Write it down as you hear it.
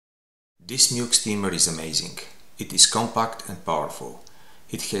This milk steamer is amazing. It is compact and powerful.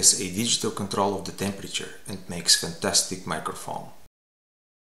 It has a digital control of the temperature and makes fantastic microfoam.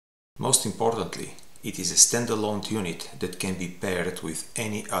 Most importantly, it is a standalone unit that can be paired with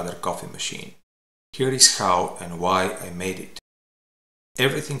any other coffee machine. Here is how and why I made it.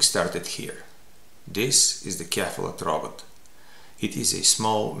 Everything started here. This is the Caffeine Robot. It is a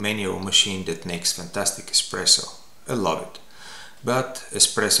small manual machine that makes fantastic espresso. I love it. But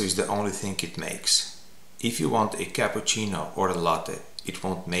espresso is the only thing it makes. If you want a cappuccino or a latte, it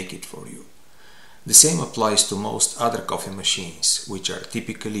won't make it for you. The same applies to most other coffee machines, which are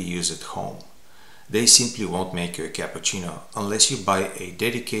typically used at home. They simply won't make you a cappuccino unless you buy a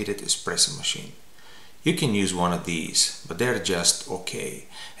dedicated espresso machine. You can use one of these, but they're just okay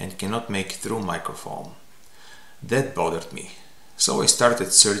and cannot make through microfoam. That bothered me. So I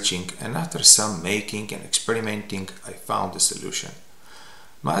started searching, and after some making and experimenting, I found a solution.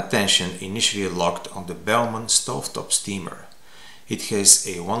 My attention initially locked on the Bellman stovetop steamer. It has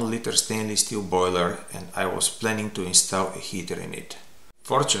a 1-liter stainless steel boiler, and I was planning to install a heater in it.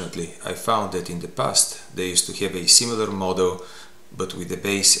 Fortunately, I found that in the past they used to have a similar model, but with a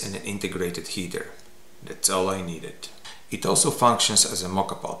base and an integrated heater. That's all I needed. It also functions as a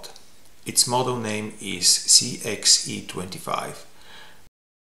moka pot. Its model name is CXE25.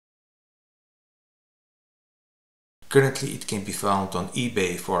 Currently it can be found on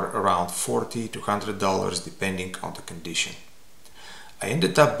eBay for around $40 to $100 depending on the condition. I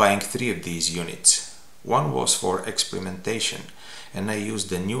ended up buying 3 of these units. One was for experimentation, and I used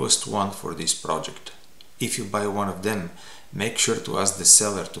the newest one for this project. If you buy one of them, make sure to ask the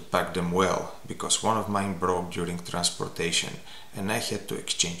seller to pack them well, because one of mine broke during transportation and I had to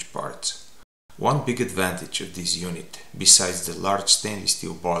exchange parts. One big advantage of this unit, besides the large stainless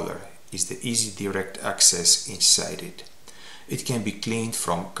steel boiler, is the easy direct access inside it. It can be cleaned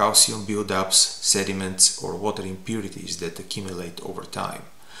from calcium buildups, sediments or water impurities that accumulate over time,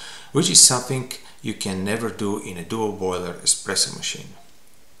 which is something you can never do in a dual boiler espresso machine.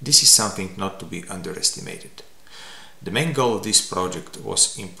 This is something not to be underestimated. The main goal of this project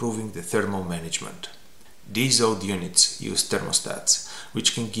was improving the thermal management. These old units use thermostats,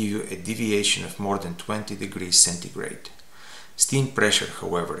 which can give you a deviation of more than 20 degrees centigrade. Steam pressure,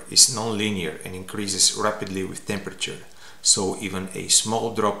 however, is non-linear and increases rapidly with temperature, so even a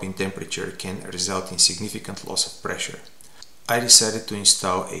small drop in temperature can result in significant loss of pressure. I decided to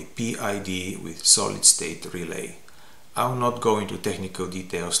install a PID with solid-state relay. I'll not go into technical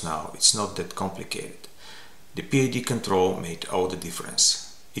details now, it's not that complicated. The PID control made all the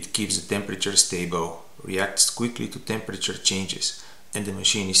difference. It keeps the temperature stable, reacts quickly to temperature changes, and the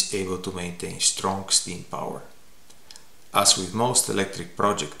machine is able to maintain strong steam power. As with most electric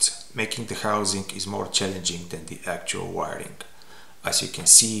projects, making the housing is more challenging than the actual wiring. As you can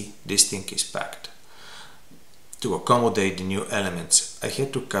see, this thing is packed. To accommodate the new elements, I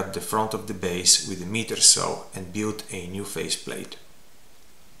had to cut the front of the base with a meter saw and build a new faceplate.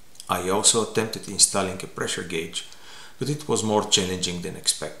 I also attempted installing a pressure gauge, but it was more challenging than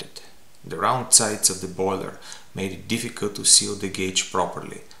expected. The round sides of the boiler made it difficult to seal the gauge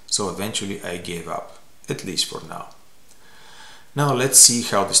properly, so eventually I gave up, at least for now. Now let's see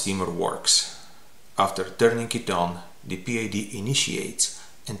how the steamer works. After turning it on, the PID initiates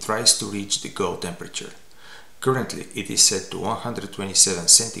and tries to reach the goal temperature. Currently it is set to 127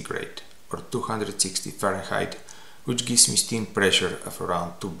 centigrade or 260 Fahrenheit, which gives me steam pressure of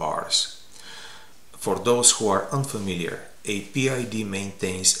around 2 bars. For those who are unfamiliar, a PID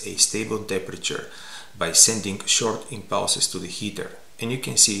maintains a stable temperature by sending short impulses to the heater, and you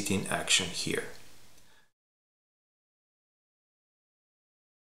can see it in action here.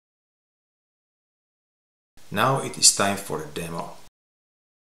 Now it is time for a demo.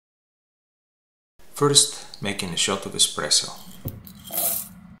 First, making a shot of espresso.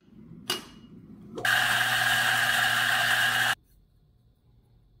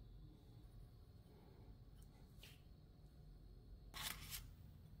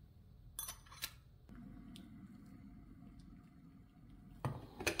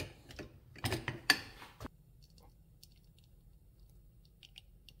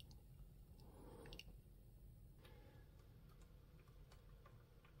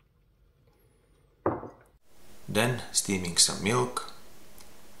 Then steaming some milk.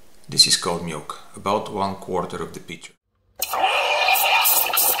 This is cold milk, about 1/4 of the pitcher.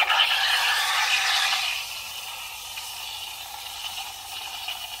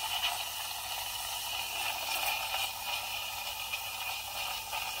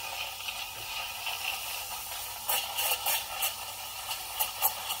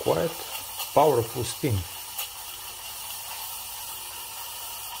 Quite powerful steam.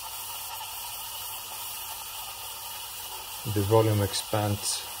 The volume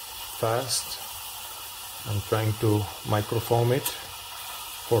expands fast. I'm trying to microfoam it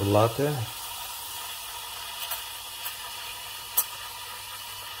for latte.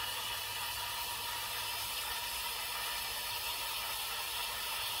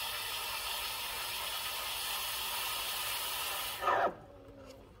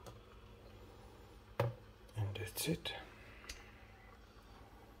 And that's it.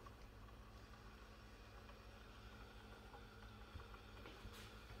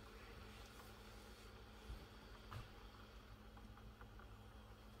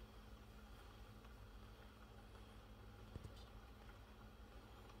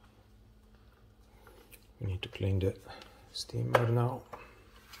 We need to clean the steamer now.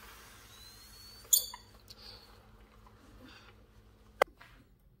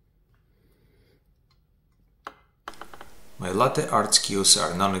 My latte art skills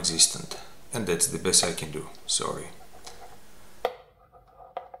are non-existent, and that's the best I can do, sorry.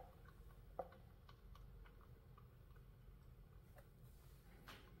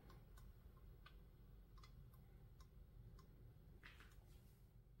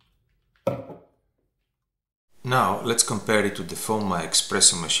 Now let's compare it to the foam my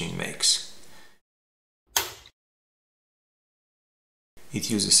espresso machine makes. It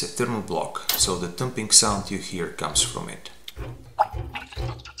uses a thermal block, so the thumping sound you hear comes from it.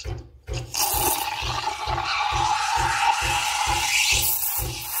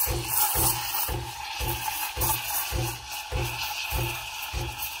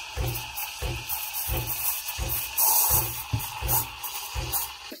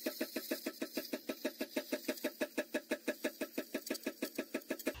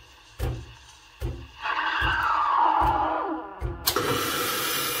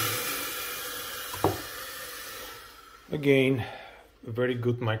 Again, a very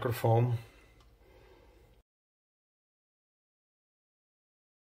good microphone.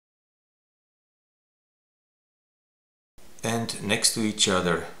 And next to each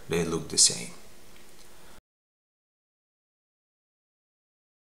other, they look the same.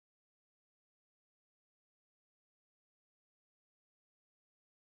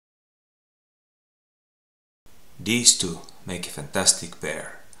 These two make a fantastic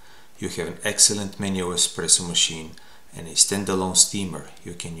pair. You have an excellent manual espresso machine and a standalone steamer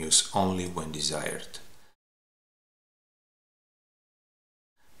you can use only when desired.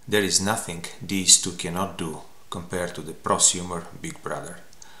 There is nothing these two cannot do compared to the prosumer big brother.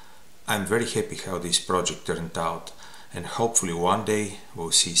 I'm very happy how this project turned out, and hopefully one day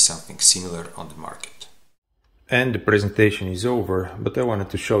we'll see something similar on the market. And the presentation is over, but I wanted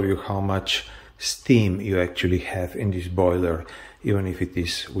to show you how much steam you actually have in this boiler, even if it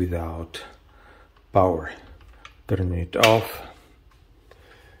is without power. Turning it off,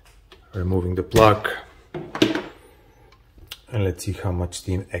 removing the plug, and let's see how much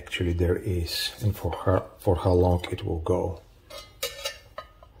steam actually there is and for how long it will go.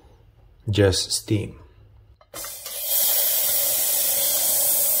 Just steam.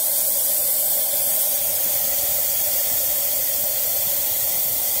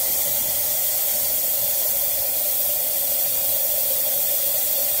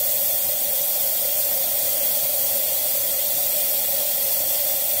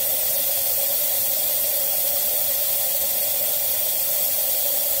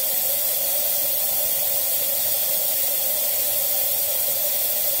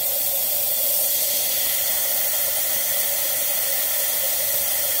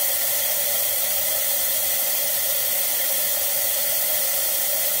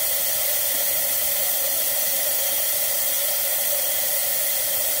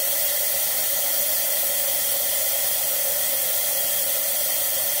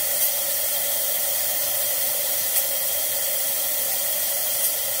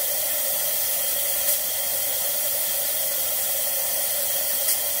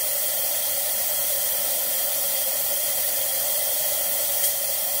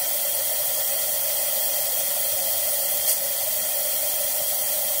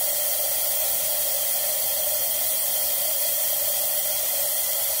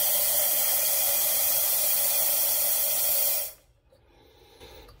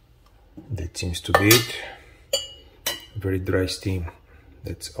 That seems to be it. Very dry steam.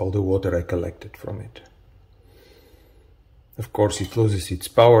 That's all the water I collected from it. Of course it loses its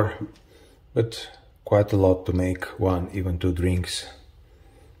power, but quite a lot to make one, even two drinks.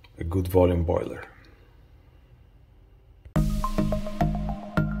 A good volume boiler.